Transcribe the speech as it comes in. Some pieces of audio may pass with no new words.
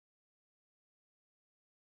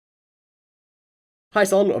Hei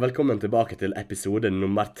sann, og velkommen tilbake til episode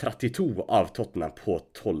nummer 32 av Tottenham på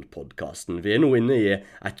 12-podcasten. Vi er nå inne i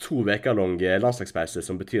en 2 veker lang landslagspause,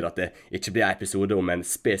 som betyr at det ikke blir en episode om en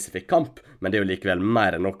spesifikk kamp, men det er jo likevel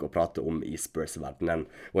mer enn nok å prate om i Spurs-verdenen.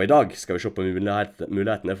 Og i dag skal vi se på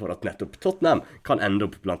mulighetene for at nettopp Tottenham kan ende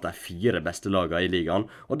opp blant de 4 beste lagene i ligaen,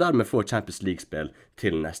 og dermed få Champions League-spill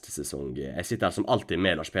til neste sesong. Jeg sitter her som alltid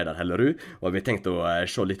med Lars Peder Hellerud, og vi har tenkt å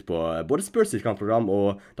se litt på både Spurs sitt kampprogram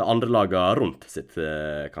og de andre lagene rundt sitt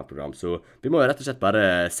kampprogram. Så vi må jo rett og slett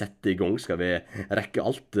bare sette i gang. Skal vi rekke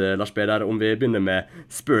alt, Lars Peder? Om vi begynner med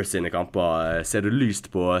Spurs sine kamper, ser du lyst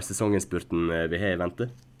på sesonginnspurten vi har i vente?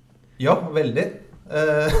 Ja, veldig.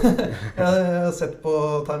 Jeg har sett på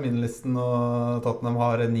terminlisten, og Tottenham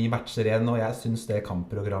har 9 matcher igjen, og jeg synes det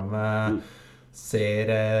kampprogrammet ser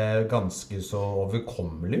ganske så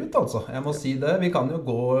overkommelig ut, altså. Jeg må si det. Vi kan jo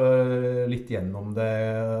gå litt gjennom det,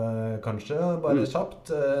 kanskje, bare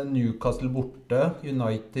kjapt. Newcastle borte,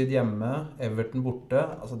 United hjemme, Everton borte.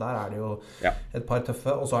 Altså, der er det jo et par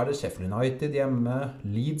tøffe. Og så er det Sheffield United hjemme,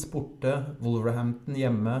 Leeds borte, Wolverhampton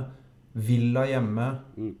hjemme, Villa hjemme,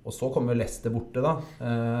 og så kommer Leicester borte da,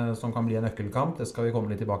 som kan bli en nøkkelkamp. Det skal vi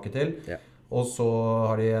komme litt tilbake til. Og så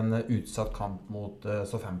har de en utsatt kamp mot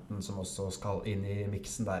Southampton, som også skal inn i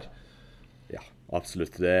miksen der. Ja,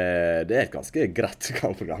 absolutt. Det er et ganske greit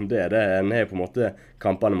kampprogram. Det er det. En har på en måte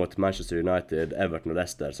kampene mot Manchester United, Everton og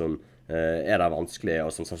Leicester, som er de vanskelige,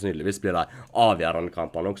 og som sannsynligvis blir de avgjørende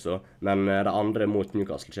kampene også. Men de andre mot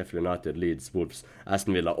Newcastle, Sheffield United, Leeds, Wolves,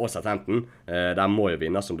 Aston Villa og Southampton, de må jo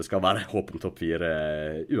vinne som det skal være håp om topp 4,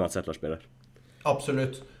 uansett hva spiller.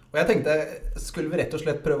 Absolutt. Og jeg tenkte, skulle vi rett og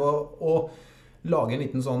slett prøve å lage en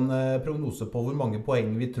liten sånn prognose på hvor mange poeng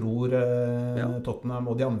vi tror Tottenham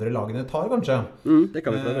og de andre lagene tar, kanskje? Det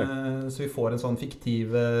kan vi prøve. Så vi får en sånn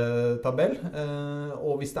fiktiv tabell.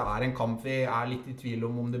 Og hvis det er en kamp vi er litt i tvil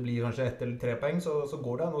om det blir kanskje 1 eller 3 poeng, så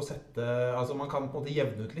går det an å sette... Altså man kan på en måte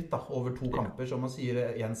jevne ut litt da, over 2 kamper, så man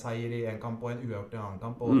sier en seier i en kamp og en uavgjort i en annen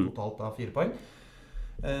kamp, og totalt da 4 poeng.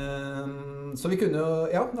 Så vi kunne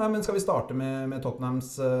jo, men skal vi starte med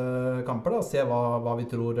Tottenhams kamper da, se hva vi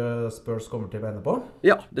tror Spurs kommer til å ende på?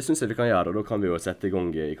 Ja, det synes jeg vi kan gjøre, og da kan vi jo sette i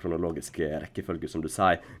gang i kronologisk rekkefølge, som du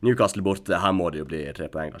sier. Newcastle borte, her må det jo bli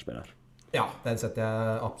 3 poeng der, spiller. Ja, den setter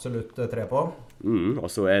jeg absolutt 3 på. Og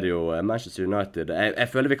så er det jo Manchester United. Jeg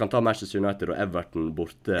føler vi kan ta Manchester United og Everton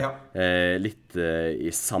borte litt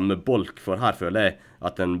i samme bolk, for her føler jeg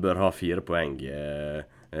at en bør ha 4 poeng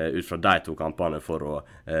ut fra de 2 kampene for å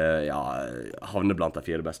havne blant de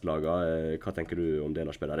 4 beste lagene. Hva tenker du om det,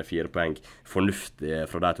 Lars Peder? Er 4 poeng fornuftig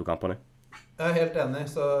fra de 2 kampene? Jeg er helt enig,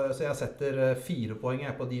 så jeg setter 4 poeng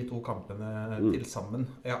på de 2 kampene til sammen.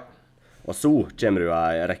 Ja. Og så kommer det jo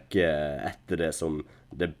en rekke etter det som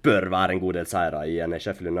det bør være en god del seire i en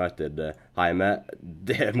Sheffield United hjemme.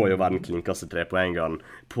 Det må jo være den klinkeste 3 poengene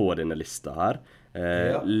på denne lista her.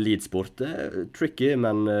 Leeds borte, tricky,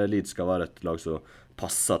 men Leeds skal være et lag som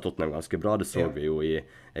passer Tottenham ganske bra. Det så vi jo i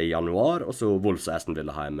januar, og så Wolves og Aston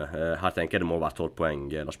Villa hjemme. Her tenker jeg det må være 12 poeng,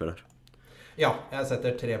 Lars Peder. Ja, jeg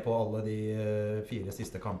setter 3 på alle de 4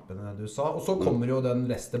 siste kampene du sa. Og så kommer jo den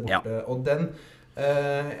Leicester borte, og den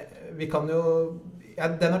vi kan jo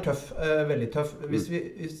den er tøff, veldig tøff. Hvis vi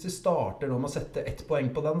starter nå med å sette 1 poeng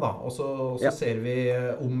på den da, og så ser vi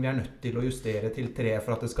om vi er nødt til å justere til 3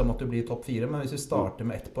 for at det skal måtte bli topp 4, men hvis vi starter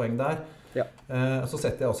med 1 poeng der, så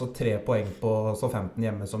setter jeg også 3 poeng på Southampton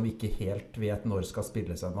hjemme, som vi ikke helt vet når skal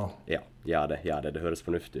spille seg nå. Ja, det høres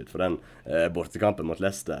fornuftig ut, for den bortekampen mot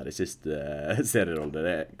Leicester i siste serierunde,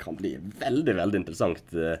 det kan bli veldig, veldig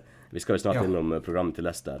interessant. Vi skal jo snart innom programmet til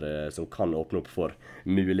Leicester, som kan åpne opp for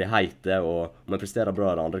muligheter, og om man presterer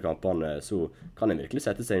bra i de andre kampene, så kan en virkelig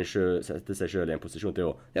sette seg selv i en posisjon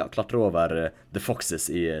til å klatre over The Foxes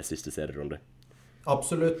i siste serierunde.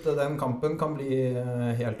 Absolutt, den kampen kan bli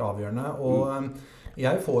helt avgjørende, og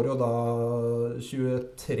jeg får jo da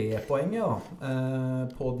 23 poeng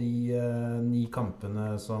på de 9 kampene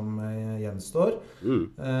som gjenstår.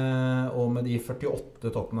 Og med de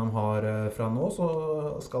 48 Tottenham har fra nå, så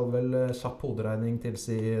skal vel kjapp hoderegning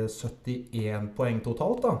tilsi 71 poeng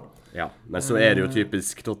totalt da. Ja, men så er det jo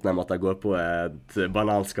typisk Tottenham at de går på et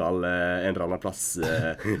bananskall en eller annen plass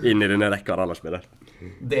inn i denne rekka av Randersspiller.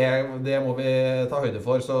 Det må vi ta høyde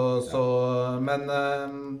for, men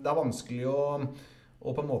det er vanskelig å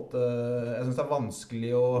på en måte, jeg synes det er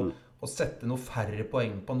vanskelig å sette noe færre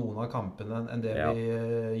poeng på noen av kampene enn det vi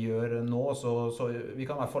gjør nå, så vi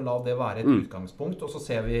kan i hvert fall la det være et utgangspunkt, og så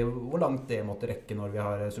ser vi hvor langt det måtte rekke når vi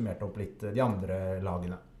har summert opp litt de andre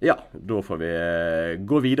lagene. Ja, da får vi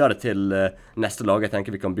gå videre til neste lag. Jeg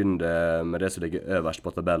tenker vi kan begynne med det som ligger øverst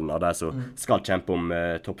på tabellen av de som skal kjempe om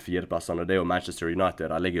topp 4-plassene. Det er jo Manchester United.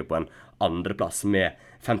 De ligger jo på en andreplass med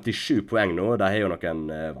 57 poeng nå. De har jo noen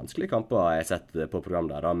vanskelige kamper jeg har sett på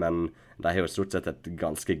programmet der, men de har jo stort sett et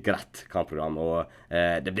ganske greit kampprogram, og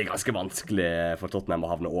det blir ganske vanskelig for Tottenham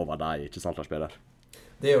å havne over dem, ikke sant, Lars Peder?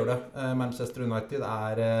 Det gjør det. Manchester United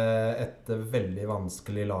er et veldig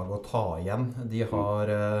vanskelig lag å ta igjen. De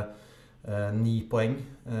har 9 poeng,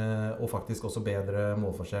 og faktisk også bedre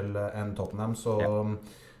målforskjell enn Tottenham. Så,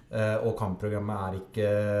 og kampprogrammet er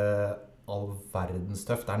ikke all verdens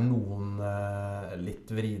tøft. Det er noen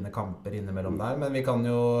litt vriene kamper innimellom der, men vi kan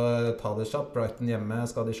jo ta det kjapt. Brighton hjemme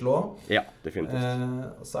skal de slå. Ja,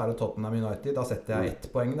 definitivt. Så er det Tottenham United. Da setter jeg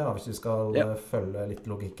 1 poeng der, hvis vi skal følge litt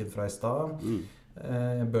logikken fra i stad.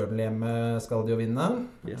 Burnley hjemme skal de jo vinne.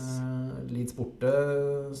 Leeds borte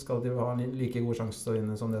skal de ha en like god sjanse til å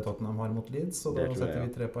vinne som det Tottenham har mot Leeds, så da setter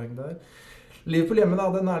vi 3 poeng der. Liverpool hjemme da,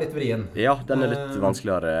 den er litt vrien. Ja, den er litt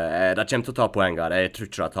vanskeligere. De kommer til å ta poeng her. Jeg tror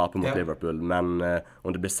ikke de taper mot Liverpool, men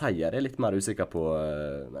om det blir seier er jeg litt mer usikker på.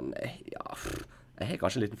 Men jeg har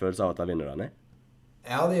kanskje en liten følelse av at de vinner den.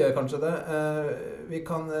 Ja, det gjør kanskje det. Det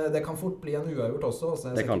kan fort bli en uavgjort også,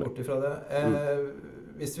 så jeg ser ikke bort ifra det.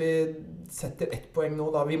 Hvis vi setter 1 poeng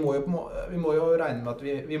nå da, vi må jo regne med at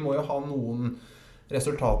vi må jo ha noen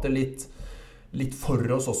resultater litt for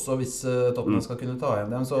oss også hvis Tottenham skal kunne ta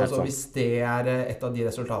igjen dem. Så hvis det er et av de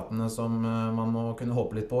resultatene som man må kunne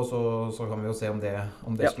håpe litt på, så kan vi jo se om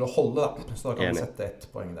det skulle holde da. Så da kan vi sette 1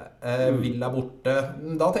 poeng der. Villa borte,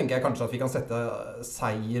 da tenker jeg kanskje at vi kan sette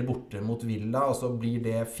seier borte mot Villa, og så blir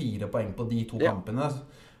det 4 poeng på de 2 kampene.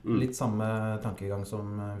 Litt samme tankegang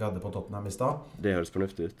som vi hadde på Tottenham i stad. Det høres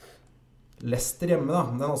fornuftig ut. Leicester hjemme da,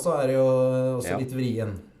 den også er jo også litt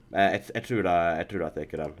vrien. Jeg tror de tar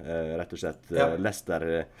den, rett og slett. Leicester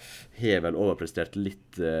har vel overprestert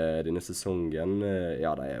litt denne sesongen.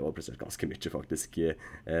 Ja, de har overprestert ganske mye faktisk,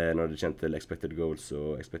 når det kommer til expected goals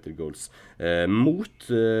og expected goals mot.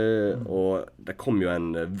 Og det kom jo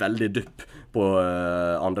en veldig dypp på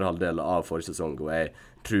andre halvdel av forrige sesong, og jeg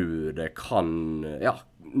tror det kan,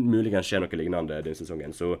 muligens skje noe lignende denne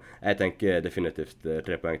sesongen. Så jeg tenker definitivt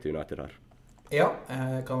 3 poeng til United her. Ja,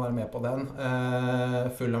 jeg kan være med på den.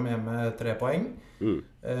 Fulham hjemme 3 poeng.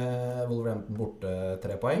 Wolverhampton borte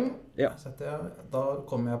 3 poeng. Da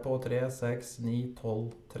kommer jeg på 3, 6, 9, 12,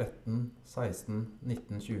 13, 16,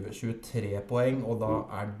 19, 20, 23 poeng, og da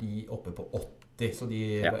er de oppe på 80, så de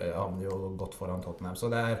havner jo godt foran Tottenham. Så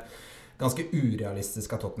det er ganske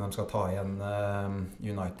urealistisk at Tottenham skal ta igjen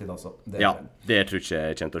United, altså. Det tror ikke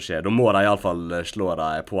jeg kommer til å skje. Da må de i alle fall slå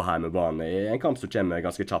dem på hjemmebane i en kamp som kommer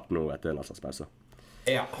ganske kjapt nå etter landslagspause.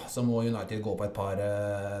 Ja, så må United gå på et par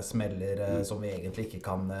smeller som vi egentlig ikke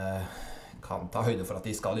kan ta høyde for at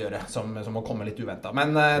de skal gjøre, som må komme litt uventet. Men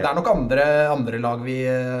det er nok andre lag vi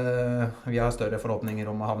har større forhåpninger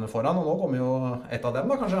om å havne foran, og nå kommer jo et av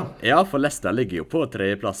dem da, kanskje? Ja, for Leicester ligger jo på 3.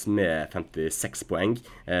 plass med 56 poeng,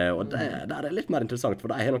 og der er det litt mer interessant,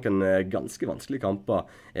 for de har noen ganske vanskelige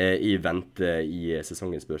kamper i vente i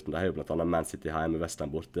sesonginnspurten. De har jo blant annet Man City hjemme, West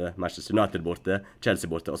Ham borte, Manchester United borte,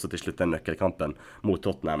 Chelsea borte, og så til slutt den nøkkelkampen mot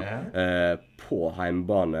Tottenham på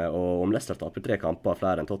hjemmebane. Og om Leicester taper 3 kamper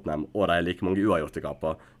flere enn Tottenham, og de er like mange uavgjorte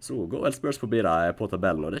kamper, så går vel Spurs forbi deg på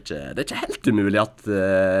tabellen, og det er ikke helt umulig at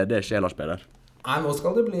det skjer, Lars Peder. Nei, nå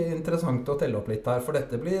skal det bli interessant å telle opp litt her, for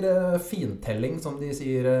dette blir fintelling, som de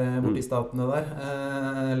sier borti statene der.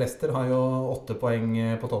 Leicester har jo 8 poeng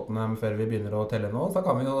på Tottenham før vi begynner å telle nå, så da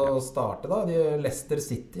kan vi jo starte da. Leicester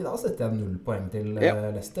City, da setter jeg 0 poeng til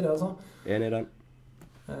Leicester, altså. Enig i den.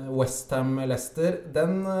 West Ham Leicester,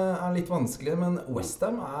 den er litt vanskelig, men West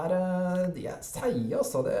Ham de er seige,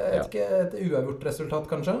 altså. Det er ikke et uavgjort resultat,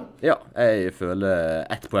 kanskje? Ja, jeg føler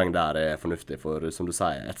 1 poeng der er fornuftig, for som du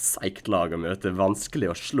sier, et seigt lag å møte,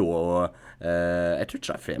 vanskelig å slå, og jeg tror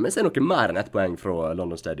ikke det er fair, men det er noe mer enn 1 poeng fra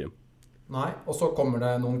London Stadium. Nei, og så kommer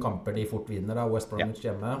det noen kamper de fort vinner da. West Bromwich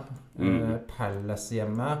hjemme, Palace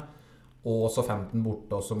hjemme, og så 15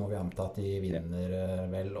 borte, og så må vi anta at de vinner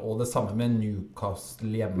vel. Og det samme med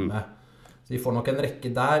Newcastle hjemme. Så de får nok en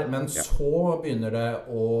rekke der, men så begynner det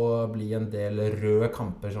å bli en del røde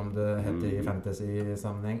kamper, som det heter i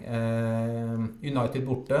fantasy-sammenheng. United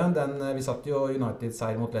borte, vi satt jo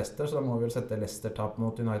United-seier mot Leicester, så da må vi vel sette Leicester-tap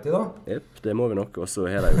mot United da. Det må vi nok, og så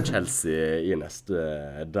her er jo Chelsea i neste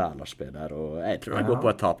der, Lars Peder, og jeg tror jeg går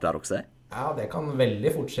på et tap der også. Ja, det kan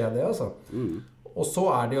veldig fort skje det, altså. Og så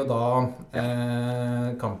er det jo da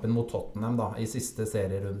kampen mot Tottenham da, i siste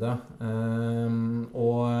serierunde.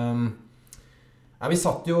 Og Ja, vi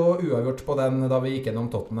satt jo uavgjort på den da vi gikk gjennom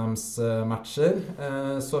Tottenhams matcher,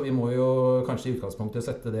 så vi må jo kanskje i utgangspunktet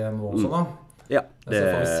sette det nå også da. Ja, det, Så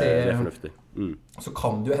får vi se. det er fornuftig. Så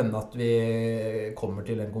kan det jo hende at vi kommer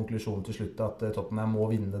til en konklusjon til slutt at Tottenham må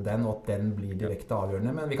vinne den, og at den blir direkte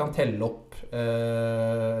avgjørende. Men vi kan telle opp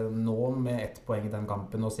nå med 1 poeng i den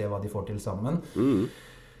kampen og se hva de får til sammen.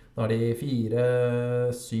 Da har de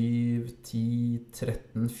 4, 7, 10,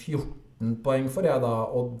 13, 14 poeng for jeg da,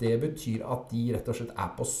 og det betyr at de rett og slett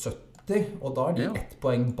på 70. Og da de 1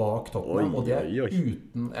 poeng bak Tottenham, og det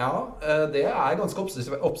uten det ganske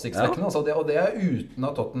oppsiktsvekkende altså og det uten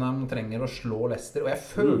at Tottenham trenger å slå Leicester, og jeg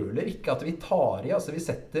føler ikke at vi tar i, altså vi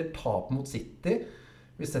setter tap mot City,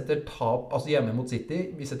 vi setter tap, altså hjemme mot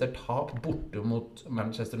City, vi setter tap borte mot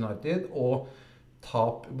Manchester United og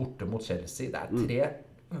tap borte mot Chelsea. Det 3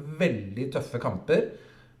 veldig tøffe kamper.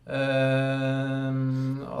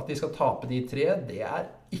 At de skal tape de 3, det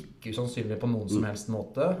ikke usannsynlig på noen som helst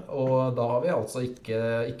måte, og da har vi altså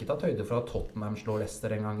ikke tatt høyde for at Tottenham slår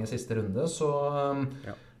Leicester en gang i siste runde, så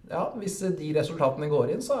hvis de resultatene går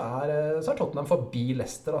inn, så Tottenham forbi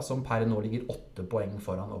Leicester, da, som per nå ligger 8 poeng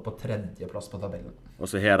foran og på 3. plass på tabellen. Og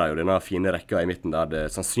så her jo denne fine rekka i midten der det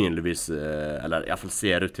sannsynligvis, eller i hvert fall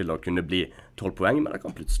ser ut til å kunne bli 12 poeng, men det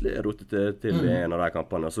kan plutselig rote til i en av de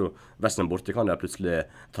kampene. Og så West Ham borte kan de plutselig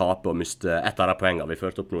tape og miste et av de poengene vi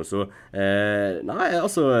ført opp nå. Så nei,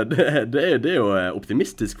 altså, det er jo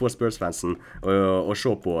optimistisk for Spurs-fansen å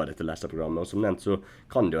se på dette Leicester-programmet. Og som nevnt så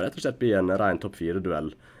kan det jo rett og slett bli en ren topp 4-duell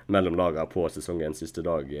mellom lagene på sesongens siste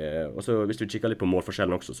dag. Og så hvis du kikker litt på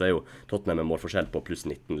målforskjellen også, så jo Tottenham med målforskjell på pluss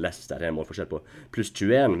 19, Leicester har målforskjell på pluss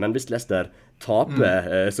 21, men hvis Leicester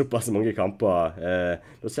taper såpass mange kamper,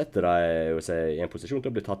 da setter de jo seg i en posisjon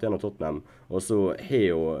til å bli tatt igjen av Tottenham, og så har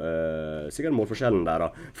jo sikkert målforskjellen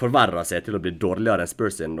der forverret seg til å bli dårligere enn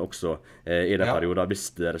Spurs sin også i den perioden, hvis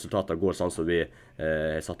resultatene går sånn som vi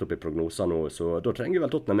har satt opp i prognoser nå, så da trenger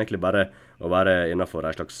vel Tottenham egentlig bare å være innenfor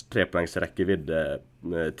en slags 3 poengs rekkevidde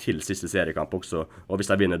til siste seriekamp også, og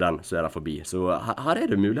hvis de vinner den, så de forbi. Så her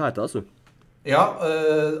det muligheter, altså. Ja,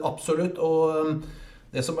 absolutt, og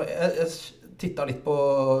det som jeg tittet litt på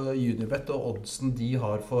Unibet og oddsen de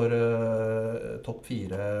har for topp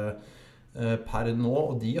 4 per nå,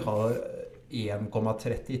 og de har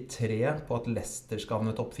 1,33 på at Leicester skal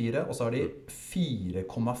havne topp 4, og så har de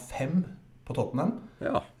 4,5 på Tottenham.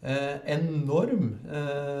 Enorm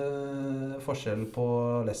forskjell på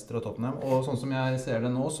Leicester og Tottenham, og sånn som jeg ser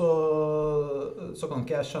det nå, så kan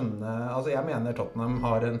ikke jeg skjønne, altså jeg mener Tottenham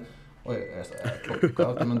har en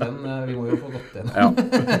klokka, men den, vi må jo få gått gjennom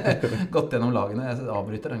gått gjennom lagene, jeg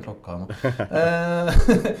avbryter den klokka nå.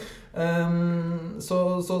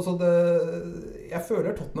 Så det, jeg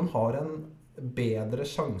føler Tottenham har en bedre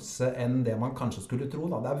sjanse enn det man kanskje skulle tro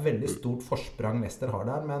da. Det veldig stort forsprang Leicester har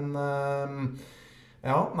der, men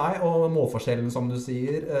og målforskjellen som du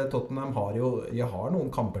sier, Tottenham har noen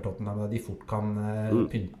kamper Tottenham de fort kan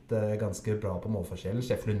pynte ganske bra på målforskjellen.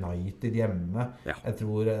 Sheffield United hjemme, jeg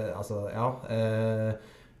tror,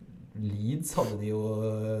 Leeds hadde de jo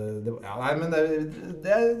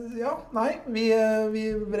vi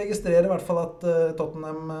registrerer i hvert fall at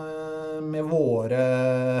Tottenham med våre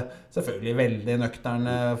selvfølgelig veldig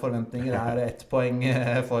nøkterne forventninger 1 poeng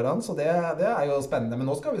foran, så det jo spennende. Men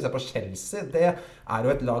nå skal vi se på Chelsea. Det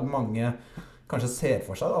jo et lag mange kanskje ser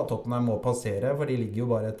for seg at Tottenham må passere, for de ligger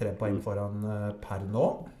jo bare 3 poeng foran per nå.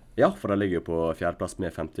 Ja, for de ligger jo på 4. plass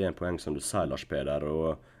med 51 poeng, som du sier, Lars Peder,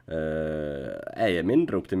 og jeg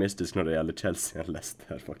mindre optimistisk når det gjelder Chelsea enn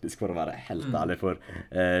Leicester, faktisk, for å være helt ærlig, for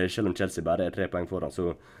selv om Chelsea bare 3 poeng foran,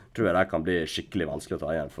 så tror jeg det kan bli skikkelig vanskelig å ta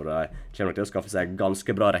igjen, for de kommer til å skaffe seg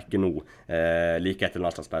ganske bra rekke nå, like etter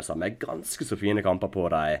landslagspausen, med ganske så fine kamper på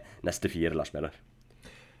de neste 4, Lars Peder.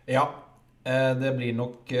 Ja, det blir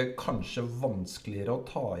nok kanskje vanskeligere å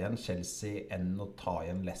ta igjen Chelsea enn å ta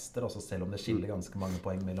igjen Leicester, altså selv om det skiller ganske mange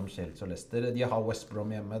poeng mellom Chelsea og Leicester. De har West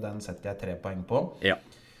Brom hjemme, den setter jeg 3 poeng på. Ja.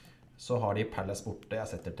 Så har de Palace borte, jeg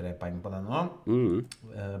setter 3 poeng på den nå.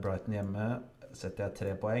 Brighton hjemme setter jeg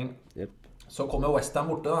 3 poeng. Så kommer West Ham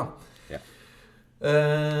borte da.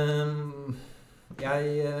 Jeg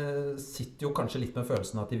sitter jo kanskje litt med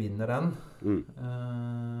følelsen at de vinner den,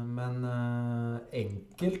 men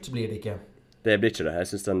enkelt blir det ikke. Det blir ikke det. Jeg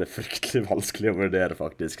synes den fryktelig vanskelig å vurdere,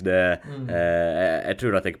 faktisk. Jeg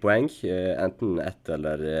tror at jeg poeng, enten 1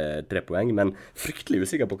 eller 3 poeng, men fryktelig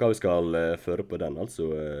usikker på hva vi skal føre på den, altså,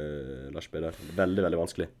 Lars Peder. Veldig, veldig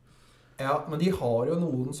vanskelig. Ja, men de har jo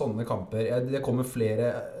noen sånne kamper. Det kommer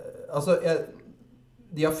flere... Altså,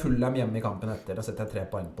 de har Fulham hjemme i kampen etter, da setter jeg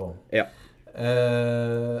 3 poeng på. Ja.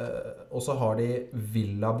 Og så har de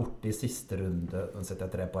Villa borte i siste runde, den setter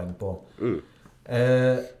jeg 3 poeng på.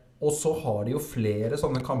 Og så har de jo flere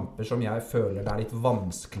sånne kamper som jeg føler det litt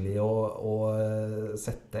vanskelig å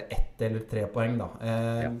sette 1 eller 3 poeng da.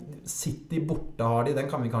 City borte har de, den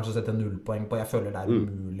kan vi kanskje sette 0 poeng på. Jeg føler det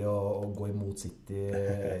umulig å gå imot City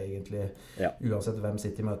egentlig, uansett hvem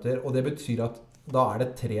City møter. Og det betyr at da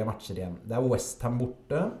det 3 matcher igjen. Det West Ham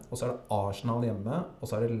borte, og så det Arsenal hjemme, og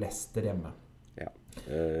så det Leicester hjemme.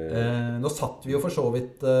 Nå satt vi jo for så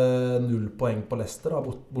vidt 0 poeng på Leicester da,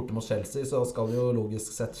 borte mot Chelsea, så skal jo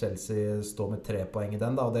logisk sett Chelsea stå med 3 poeng i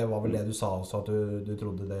den da, og det var vel det du sa også, at du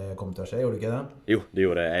trodde det kom til å skje, gjorde du ikke det? Jo, det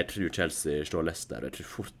gjorde jeg. Jeg tror Chelsea slår Leicester, jeg tror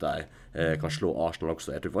fort de kan slå Arsenal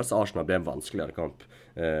også. Jeg tror faktisk Arsenal blir en vanskeligere kamp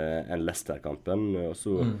enn Leicester-kampen, og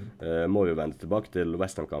så må vi jo vende tilbake til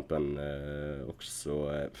West Ham-kampen også.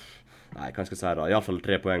 Nei, hva skal jeg si da? I hvert fall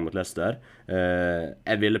 3 poeng mot Leicester.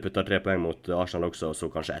 Jeg ville putta 3 poeng mot Arsenal også, og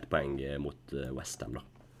så kanskje 1 poeng mot West Ham da.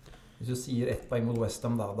 Hvis du sier 1 poeng mot West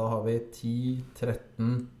Ham da har vi 10,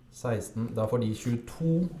 13, 16, da får de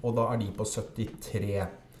 22, og da de på 73.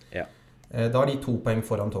 Da har de 2 poeng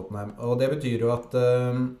foran Tottenham, og det betyr jo at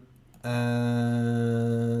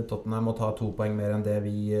Tottenham må ta 2 poeng mer enn det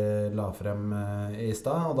vi la frem i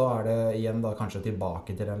stad, og da det igjen da kanskje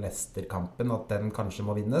tilbake til den Leicester-kampen, at den kanskje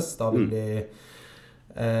må vinnes. Da vil de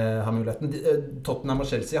ha muligheten. Tottenham og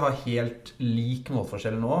Chelsea har helt lik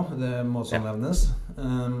målforskjell nå, det må sånn nevnes.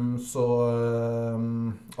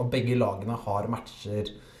 Og begge lagene har matcher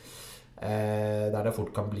der det fort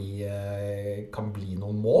kan bli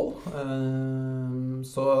noen mål.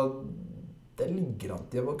 Så det ligger an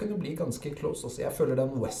til å kunne bli ganske close også. Jeg føler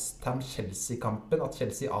den West Ham-Chelsea-kampen, at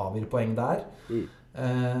Chelsea avgir poeng der,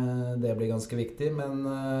 det blir ganske viktig, men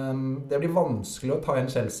det blir vanskelig å ta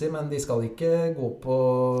igjen Chelsea, men de skal ikke gå på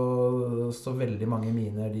så veldig mange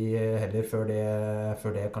miner de heller, før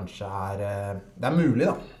det kanskje det mulig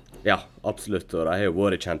da. Ja, absolutt, og de har jo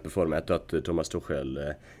vært i kjempeform etter at Thomas Tuchel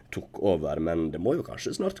tok over, men det må jo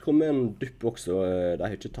kanskje snart komme en dypp også. De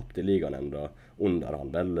har ikke tapt i ligaen enda under han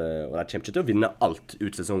vel, og de kommer ikke til å vinne alt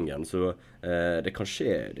ut sesongen, så det kan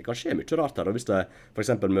skje mye rart her. Og hvis de for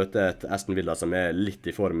eksempel møter et Aston Villa som litt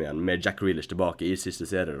i form igjen, med Jack Grealish tilbake i siste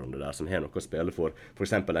serierunde der, som har noe å spille for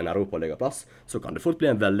eksempel en Europa-ligaplass, så kan det fort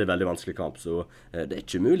bli en veldig, veldig vanskelig kamp. Så det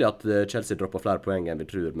ikke mulig at Chelsea dropper flere poeng enn vi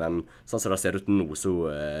tror, men sånn som det ser ut nå, så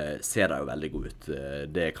ser det jo veldig god ut.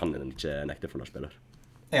 Det kan en ikke nekte for når spiller.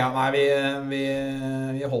 Ja, nei,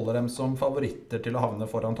 vi holder dem som favoritter til å havne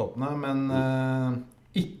foran Tottenham, men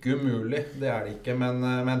ikke umulig, det det ikke.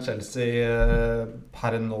 Men Chelsea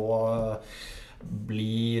per nå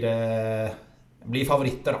blir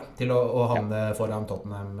favoritter da, til å havne foran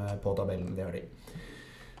Tottenham på tabellen, det de.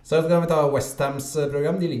 Så kan vi ta West Hams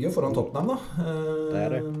program, de ligger jo foran Tottenham da. Det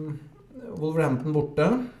det. Wolverhampton borte.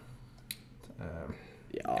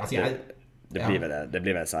 Det blir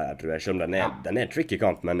vel en seier, tror jeg. Selv om den en tricky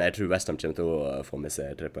kamp, men jeg tror West Ham kommer til å få med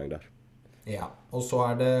seg 3 poeng der. Ja, og så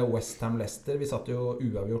det West Ham-Leicester. Vi satt jo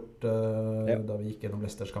uavgjort da vi gikk gjennom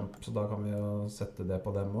Leicesters kamp, så da kan vi jo sette det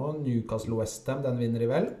på dem også. Newcastle-West Ham, den vinner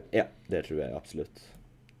de vel? Ja, det tror jeg absolutt.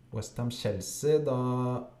 West Ham-Chelsea, da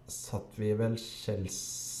satt vi vel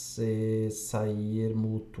Chelsea-seier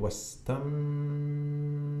mot West Ham.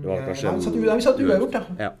 Det var kanskje vi satt uavgjort,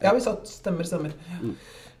 ja. Ja, vi satt, stemmer.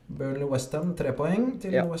 Burnley West Ham, 3 poeng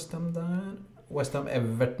til West Ham der. West Ham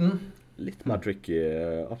Everton. Litt mer tricky,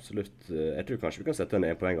 absolutt. Jeg tror kanskje vi kan sette en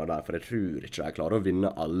 1 poeng der, for jeg tror ikke jeg klarer å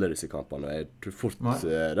vinne alle disse kampene. Jeg tror fort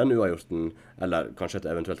den uavgjorten, eller kanskje et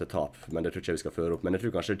eventuelt tap, men det tror ikke vi skal føre opp. Men jeg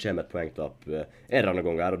tror kanskje det kommer et poengtap en eller annen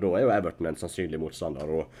gang her, og da jo Everton en sannsynlig motstander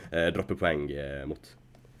å droppe poeng mot.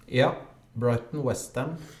 Ja. Brighton, West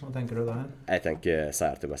Ham, hva tenker du der? Jeg tenker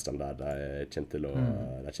seier til West Ham der. De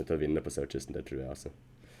kommer til å vinne på Southisten, det tror jeg altså.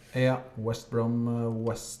 Ja, West Brom,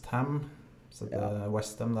 West Ham. Så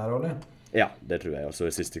West Ham der, Olli? Ja, det tror jeg. Og så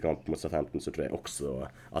i siste kamp mot Southampton så tror jeg også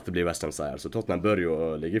at det blir West Ham-seier. Så Tottenham bør jo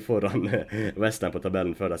ligge foran West Ham på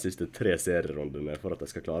tabellen før de siste 3 serierundene for at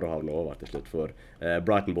de skal klare å havne over til slutt. For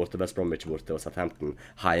Brighton borte, West Bromwich borte og Southampton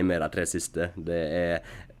hjemme de 3 siste. Det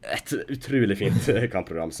et utrolig fint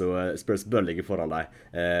kampprogram, så Spurs bør ligge foran dem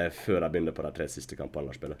før de begynner på de 3 siste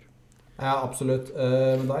kampene de spiller. Ja, absolutt.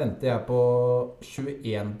 Da endte jeg på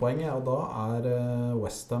 21 poeng, og da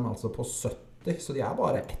West Ham altså på 70, så de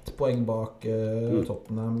bare 1 poeng bak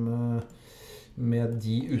Tottenham med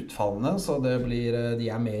de utfallene, så det blir,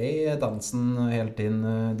 de med i dansen helt inn,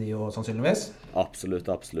 de jo sannsynligvis. Absolutt.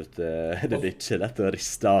 Det blir ikke lett å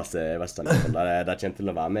riste av seg West Ham. De kommer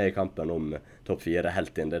til å være med i kampen om topp 4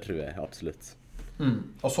 helt inn, det tror jeg absolutt.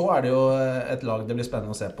 Og så det jo et lag det blir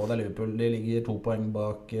spennende å se på. Det Liverpool, de ligger 2 poeng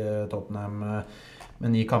bak Tottenham med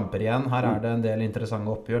 9 kamper igjen. Her det en del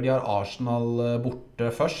interessante oppgjør. De har Arsenal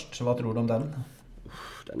borte først. Hva tror du om den?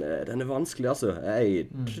 Den er vanskelig, altså. Jeg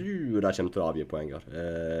tror de kommer til å avgi poeng her.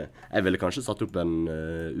 Jeg ville kanskje satt opp en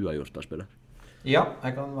uavgjort der spiller. Ja,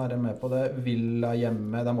 jeg kan være med på det. Villa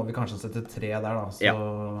hjemme, da må vi kanskje sette 3 der da. Så,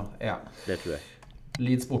 ja. Det tror jeg.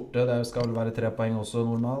 Leeds borte, det skal vel være 3 poeng også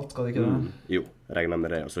normalt, skal det ikke det? Jo, regner med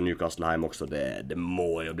det. Og så Newcastle hjemme også, det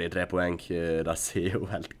må jo bli 3 poeng. De ser jo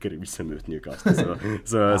helt grusomme ut, Newcastle.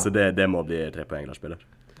 Så det må bli 3 poeng der spiller.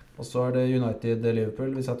 Og så er det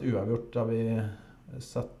United-Liverpool. Vi satt uavgjort, da vi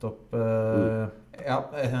satt opp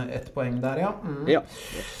 1 poeng der, ja. Ja.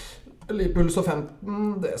 Liverpool så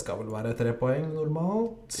 15, det skal vel være 3 poeng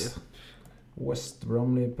normalt. West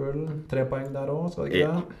Brom Liverpool, 3 poeng der også, skal det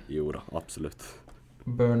ikke det? Jo da, absolutt.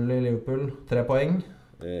 Burnley Liverpool, 3 poeng.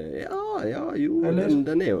 Jo,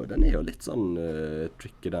 den er jo litt sånn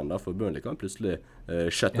tricky den da, for Burnley kan plutselig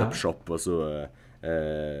shut up shop, og så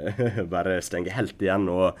bare stenge helt igjen,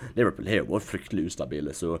 og Liverpool har jo vært fryktelig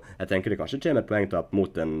ustabile, så jeg tenker det kanskje kommer et poengtap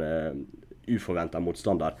mot en uforventet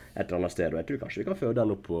motstander et eller annet sted, og jeg tror kanskje vi kan føre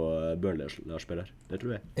den opp på Burnley-spiller. Det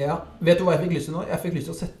tror jeg. Ja, vet du hva jeg fikk lyst til nå? Jeg fikk lyst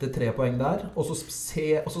til å sette 3 poeng der, og så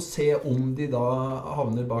se om de da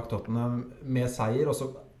havner bak Tottenham med seier, og så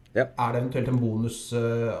er det eventuelt en bonus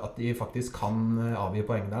at de faktisk kan avgi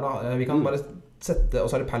poeng der da. Vi kan bare sette, og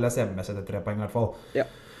så er det Palace hjemme, sette 3 poeng i hvert fall. Ja.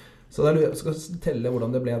 Så da skal vi telle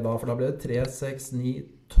hvordan det ble da, for da ble det 3, 6, 9,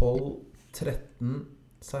 12, 13,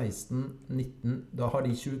 16, 19, da har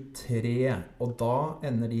de 23, og da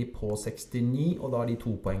ender de på 69, og da har de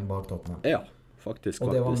 2 poeng bak Tottenham. Ja, faktisk.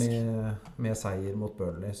 Og det var med seier mot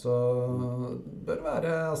Burnley, så bør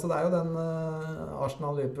være, altså det er jo den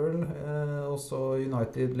Arsenal-Liverpool, og så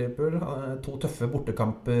United-Liverpool, 2 tøffe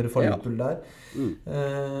bortekamper for Liverpool der.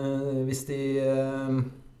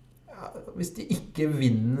 Hvis de ikke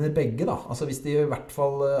vinner begge da, altså hvis de i hvert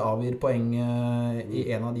fall avgir poeng i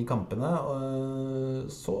en av de kampene,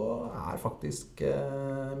 så faktisk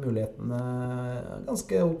mulighetene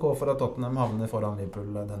ganske ok for at Tottenham havner foran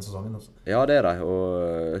Liverpool den sesongen også. Ja, det er det,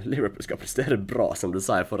 og Liverpool skal prestere bra, som du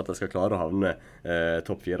sier, for at de skal klare å havne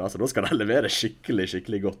topp 4. Altså, da skal de levere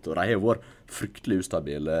skikkelig godt, og de har vært fryktelig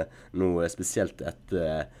ustabile nå, spesielt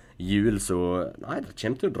etter jul, så nei, de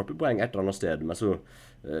kommer til å droppe poeng et eller annet sted, men så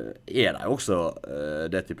er det også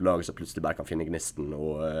det type lag som plutselig bare kan finne gnisten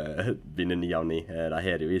og vinne 9 av 9. Det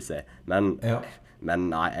har det jo i seg. Men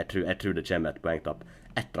nei, jeg tror det kommer et poengtapp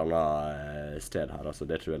et eller annet sted her. Altså,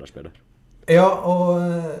 det tror jeg de spiller. Ja, og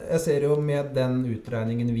jeg ser jo med den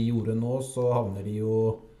utregningen vi gjorde nå, så havner de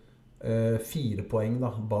jo 4 poeng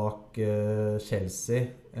da, bak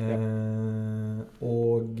Chelsea.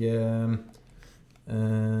 Og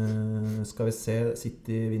skal vi se,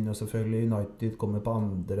 City vinner jo selvfølgelig, United kommer på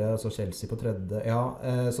andre, så Chelsea på tredje. Ja,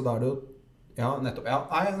 så da er det jo nettopp. Ja,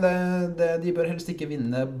 nei, de bør helst ikke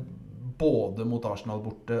vinne både mot Arsenal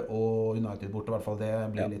borte og United borte, i hvert fall det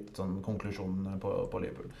blir litt sånn konklusjonen på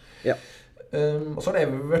Liverpool. Ja. Og så er det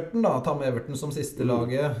Everton da, ta med Everton som siste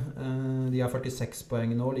laget. De har 46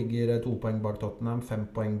 poeng nå, ligger 2 poeng bak Tottenham,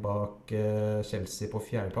 5 poeng bak Chelsea på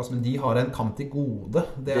 4. plass, men de har en kamp til gode,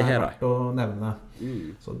 det er verdt å nevne.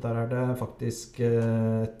 Så der er det faktisk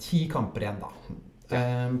 10 kamper igjen da.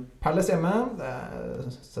 Palace hjemme,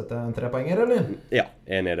 setter en 3 poenger, eller? Ja,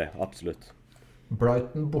 enig i det, absolutt.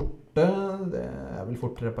 Brighton borte, det er vel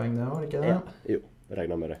fort 3 poeng det, var det ikke det? Ja, jo,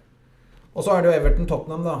 regner med det. Og så er det jo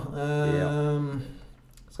Everton-Tottenham da.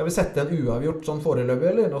 Skal vi sette en uavgjort sånn foreløpig,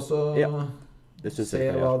 eller? Og så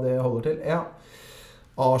se hva det holder til. Ja.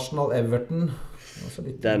 Arsenal-Everton. Også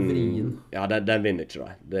litt vrien. Ja, den vinner ikke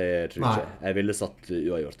da. Det tror jeg ikke. Jeg ville satt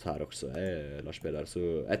uavgjort her også, Lars Peder. Så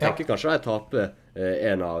jeg tenker kanskje jeg taper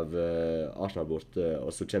en av Arsenal borte,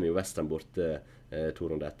 og så kommer jo West Ham borte 2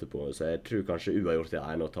 runder etterpå, så jeg tror kanskje uavgjort det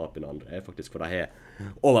ene og tap i den andre. Faktisk, for de har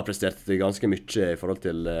overprestert ganske mye i forhold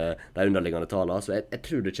til de underliggende tallene, så jeg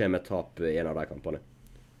tror det kommer et tap i en av de kampene.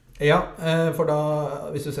 Ja, for da,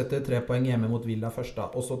 hvis du setter 3 poeng hjemme mot Villa først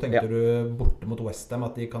da, og så tenker du borte mot West Ham,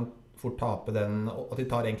 at de kan fort tape den, at de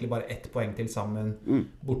tar egentlig bare 1 poeng til sammen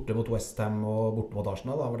borte mot West Ham og borte mot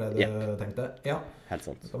Arsenal, da var det du tenkte? Ja, helt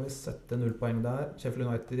sant. Så skal vi sette 0 poeng der. Sheffield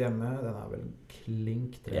United hjemme, den er vel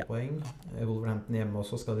klink 3 poeng. Wolverhampton hjemme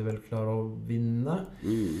også, skal de vel klare å vinne.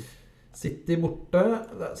 City borte,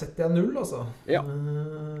 der setter jeg 0 altså. Ja.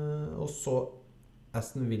 Og så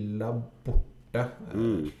Aston Villa borte.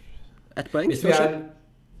 1 poeng, hvis vi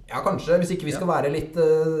ja, kanskje, hvis ikke vi skal være litt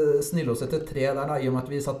snille og sette 3 der da, i og med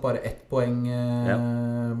at vi satt bare 1 poeng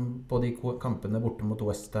på de kampene borte mot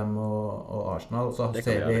West Ham og Arsenal, så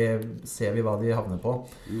ser vi hva de havner på.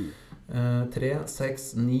 3,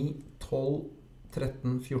 6, 9, 12,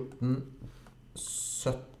 13, 14,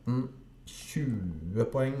 17,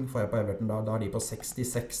 20 poeng får jeg på Everton da. Da er de på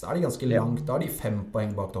 66. Da er de ganske langt. Da er de 5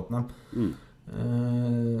 poeng bak Tottenham.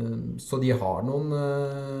 Så de har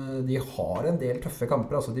de har en del tøffe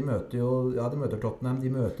kamper. Altså, de møter Tottenham,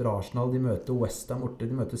 de møter Arsenal, de møter West Ham borte,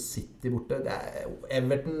 de møter City borte.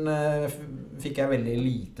 Everton fikk jeg veldig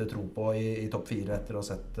lite tro på i topp 4 etter å ha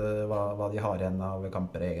sett hva de har igjen av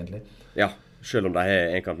kamper egentlig. Ja, selv om de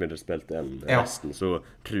har en kamp mindre spilt enn resten, så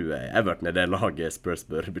tror jeg Everton er det laget Spurs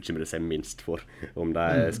bør bekymre seg minst for, om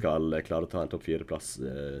de skal klare å ta en topp 4-plass.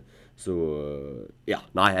 Så ja,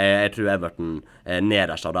 nei, jeg tror Everton er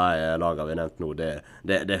nederst av de lagene vi har nevnt nå.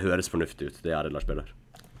 Det høres fornuftig ut, det de spiller.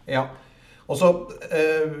 Ja, og så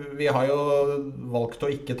vi har jo valgt å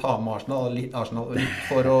ikke ta med Arsenal litt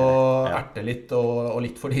for å erte litt, og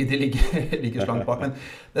litt fordi de ligger slangt bak. Men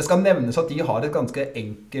det skal nevnes at de har et ganske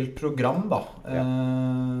enkelt program da.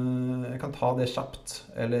 Jeg kan ta det kjapt.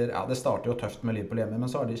 Det starter jo tøft med Liverpool hjemme,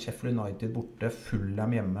 men så har de Sheffield United borte,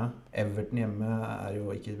 Fulham hjemme. Everton hjemme er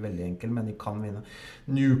jo ikke veldig enkel, men de kan vinne.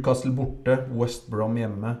 Newcastle borte, West Brom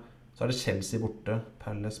hjemme. Så er det Chelsea borte,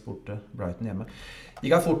 Palace borte, Brighton hjemme. De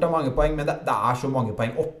kan fort ha mange poeng, men det er så mange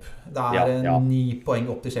poeng opp. Det er 9 poeng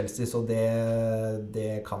opp til Chelsea, så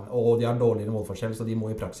det kan... Og de har dårligere målforskjell, så de må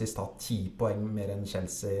i praksis ta 10 poeng mer enn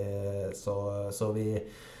Chelsea. Så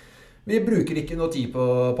vi bruker ikke noe tid på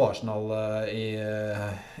Arsenal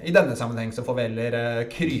i denne sammenheng, så får vi heller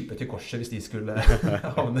krype til korset hvis de skulle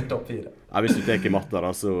havne i topp 4. Ja, hvis du tenker matta da,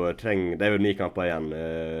 så det er jo 9 kamper igjen.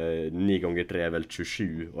 9 ganger 3 er vel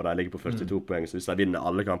 27, og de ligger på 42 poeng. Så hvis de vinner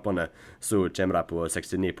alle kampene, så kommer de på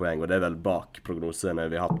 69 poeng, og det er vel bak prognosene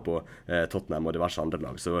vi har hatt på Tottenham og diverse andre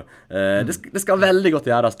lag. Så det skal veldig godt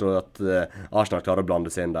gjøres da, at Arsenal klarer å blande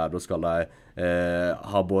seg inn der. Da skal de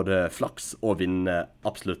ha både flaks og vinne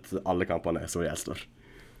absolutt alle kampene som gjenstår.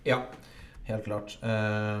 Ja, helt klart.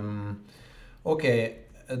 Ok,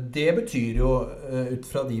 det betyr jo ut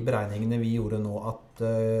fra de beregningene vi gjorde nå at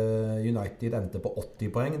United endte på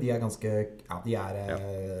 80 poeng. De er ganske, de er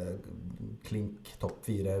klink topp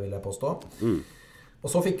 4 vil jeg påstå.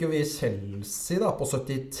 Og så fikk jo vi Chelsea da på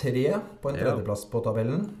 73 på en tredjeplass på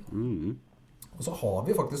tabellen. Og så har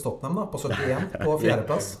vi faktisk Tottenham da, på 71 på 4.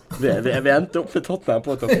 plass. Vi endte opp med Tottenham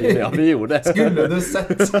på topp 4, ja, vi gjorde det. Skulle du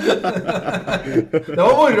sett! Det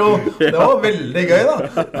var moro! Det var veldig gøy da.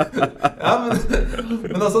 Ja,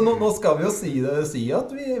 men altså, nå skal vi jo si at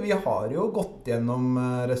vi har jo gått gjennom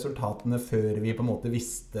resultatene før vi på en måte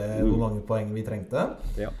visste hvor mange poeng vi trengte.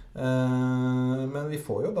 Ja. Men vi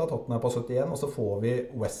får jo da Tottenham på 71, og så får vi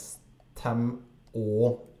West Ham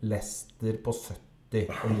og Leicester på 70.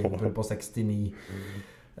 Og Liverpool på 69.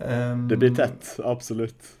 Det blir tett,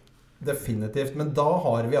 absolutt. Definitivt, men da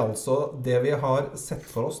har vi altså det vi har sett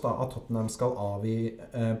for oss da, at Tottenham skal avgi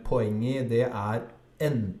poeng i, det er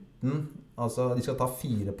enten, altså de skal ta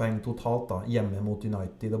 4 poeng totalt da, hjemme mot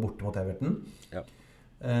United og borte mot Everton. Ja.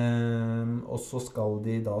 Og så skal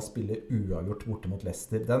de da spille uavgjort borte mot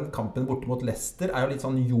Leicester. Den kampen borte mot Leicester er jo litt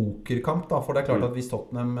sånn jokerkamp da, for det er klart at hvis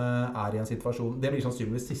Tottenham er i en situasjon, det blir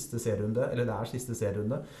sannsynligvis siste serierunde, eller det er siste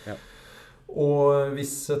serierunde. Ja. Og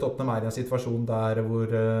hvis Tottenham er i en situasjon der hvor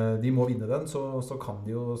de må vinne den, så kan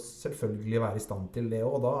de jo selvfølgelig være i stand til det,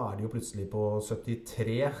 og da er de jo plutselig på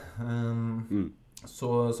 73.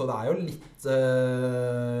 Så det er jo litt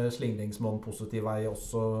slingringsmonn positiv vei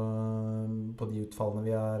også på de utfallene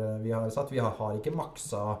vi har satt. Vi har ikke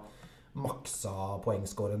maksa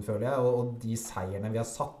poengskåren, føler jeg, og de seierne vi har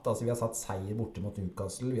satt, altså vi har satt seier borte mot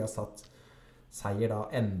Newcastle, vi har satt seier da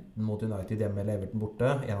enten mot United hjemme eller Everton borte,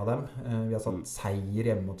 en av dem. Vi har satt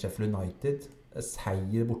seier hjemme mot Sheffield United,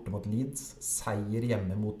 seier borte mot Leeds, seier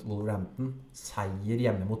hjemme mot Wolverhampton, seier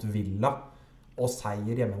hjemme mot Villa, og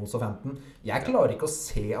seier hjemme mot Southampton. Jeg klarer ikke å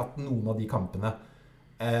se at noen av de kampene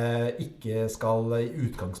ikke skal i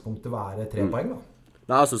utgangspunktet være 3 poeng da.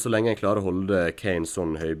 Nei, altså så lenge jeg klarer å holde Kane,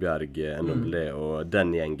 Son, Høibjerg, NWL og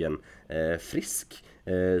den gjengen frisk,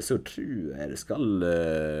 så tror jeg det skal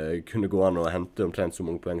kunne gå an å hente omtrent så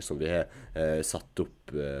mange poeng som vi har satt opp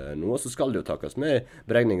nå. Og så skal det jo takkes med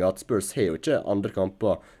beregninger at Spurs har jo ikke andre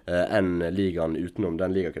kamper enn ligaen utenom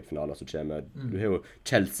den ligacupfinalen som kommer. Du har jo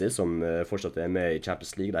Chelsea som fortsatt er med i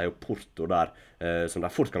Champions League, de har jo Porto der som de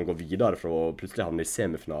fort kan gå videre fra og plutselig havne i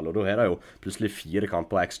semifinale, og da har de jo plutselig 4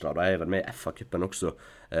 kamper ekstra. De er vel med i FA-cupen også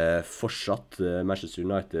fortsatt. Manchester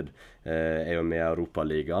United er jo med i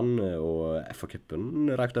Europaligaen, og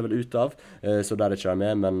FA-cupen røk de vel ut av, så der er ikke de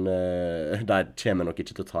med, men de kommer nok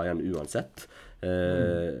ikke til å ta igjen uansett.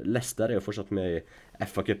 Leicester er jo fortsatt med i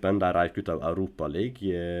FA-cupen, de røyk ut av Europa League.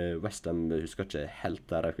 West Ham husker ikke helt,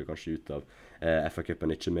 de røyk kanskje ut av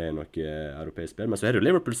FA-cupen, ikke med noe europeisk spill. Men så er det jo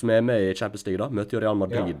Liverpool som er med i Champions League, da. Møter jo Real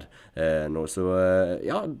Madrid nå. Så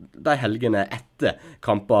ja, de helgene etter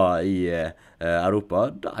kamper i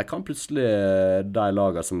Europa, der kan plutselig de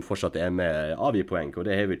lagene som fortsatt er med, avgi poeng. Og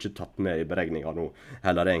det har vi ikke tatt med i beregninga nå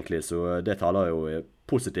heller, egentlig. Så det taler jo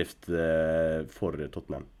positivt for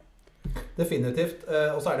Tottenham. Definitivt.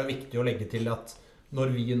 Og så er det viktig å legge til at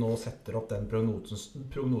når vi nå setter opp den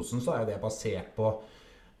prognosen, så er det basert på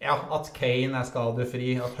at Kane er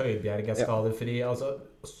skadefri, at Højbjerg er skadefri. Altså,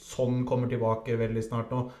 sånn kommer tilbake veldig snart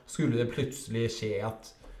nå. Skulle det plutselig skje at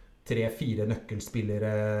 3-4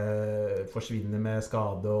 nøkkelspillere forsvinner med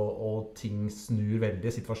skade, og ting snur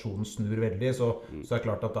veldig, situasjonen snur veldig, så er det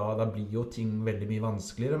klart at da blir jo ting veldig mye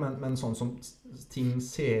vanskeligere. Men sånn som ting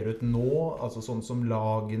ser ut nå, altså sånn som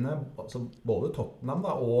lagene, altså både Tottenham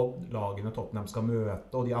da, og lagene Tottenham skal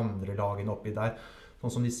møte, og de andre lagene oppi der,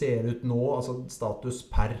 sånn som de ser ut nå, altså status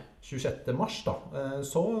per 26. mars da,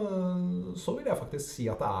 så vil jeg faktisk si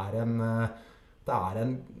at det er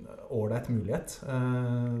en ordentlig mulighet.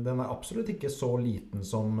 Den er absolutt ikke så liten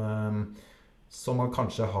som man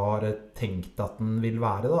kanskje har tenkt at den vil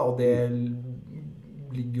være da, og det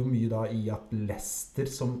ligger jo mye da i at Leicester,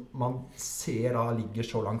 som man ser da ligger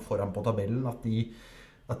så langt foran på tabellen, at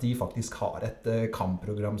de faktisk har et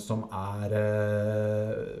kampprogram som er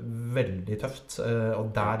veldig tøft,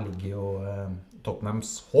 og der ligger jo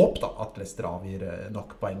Tottenhams håp da, at Leicester avgir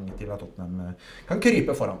nok poeng til at Tottenham kan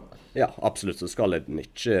krype foran. Ja, absolutt. Så skal jeg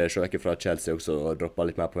ikke se ikke fra Chelsea også og droppe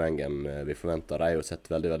litt mer poeng enn vi forventer. De har jo sett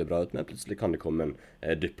veldig, veldig bra ut, men plutselig kan det komme en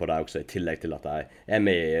dypp på dem også, i tillegg til at de er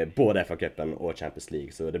med i både FA-cupen og Champions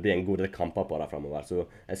League. Så det blir en god del kamper på dem fremover. Så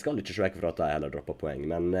jeg skal ikke se ikke fra at de heller dropper poeng.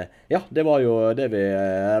 Men ja, det var jo det vi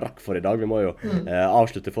rakk for i dag. Vi må jo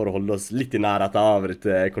avslutte for å holde oss litt i nærheten av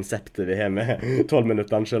dette konseptet vi har med 12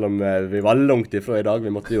 minutter, selv om vi var langt ifra i dag.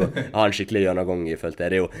 Vi måtte jo ha en skikkelig gjennomgang, jeg følte.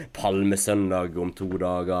 Det er jo Palmesøndag om 2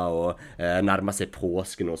 dager, og nærmer seg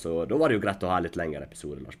påsken også, så da var det jo greit å ha litt lengre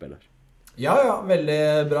episode, Lars Peder. Ja,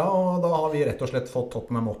 veldig bra, og da har vi rett og slett fått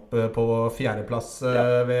Tottenham opp på 4. plass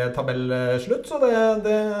ved tabellslutt, så det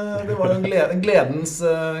var jo en gledens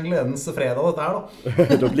fredag dette her da.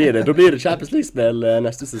 Da blir det Champions League-spill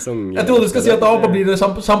neste sesong. Jeg trodde du skulle si at da blir det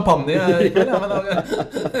champagne.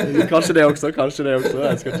 Kanskje det også.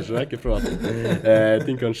 Jeg skal ikke se ikke fra at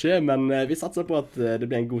ting kan skje, men vi satser på at det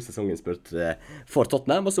blir en god sesonginnspurt for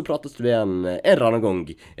Tottenham, og så prates vi igjen en eller annen gang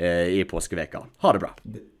i påskeveka. Ha det bra.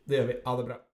 Det gjør vi. Ha det bra.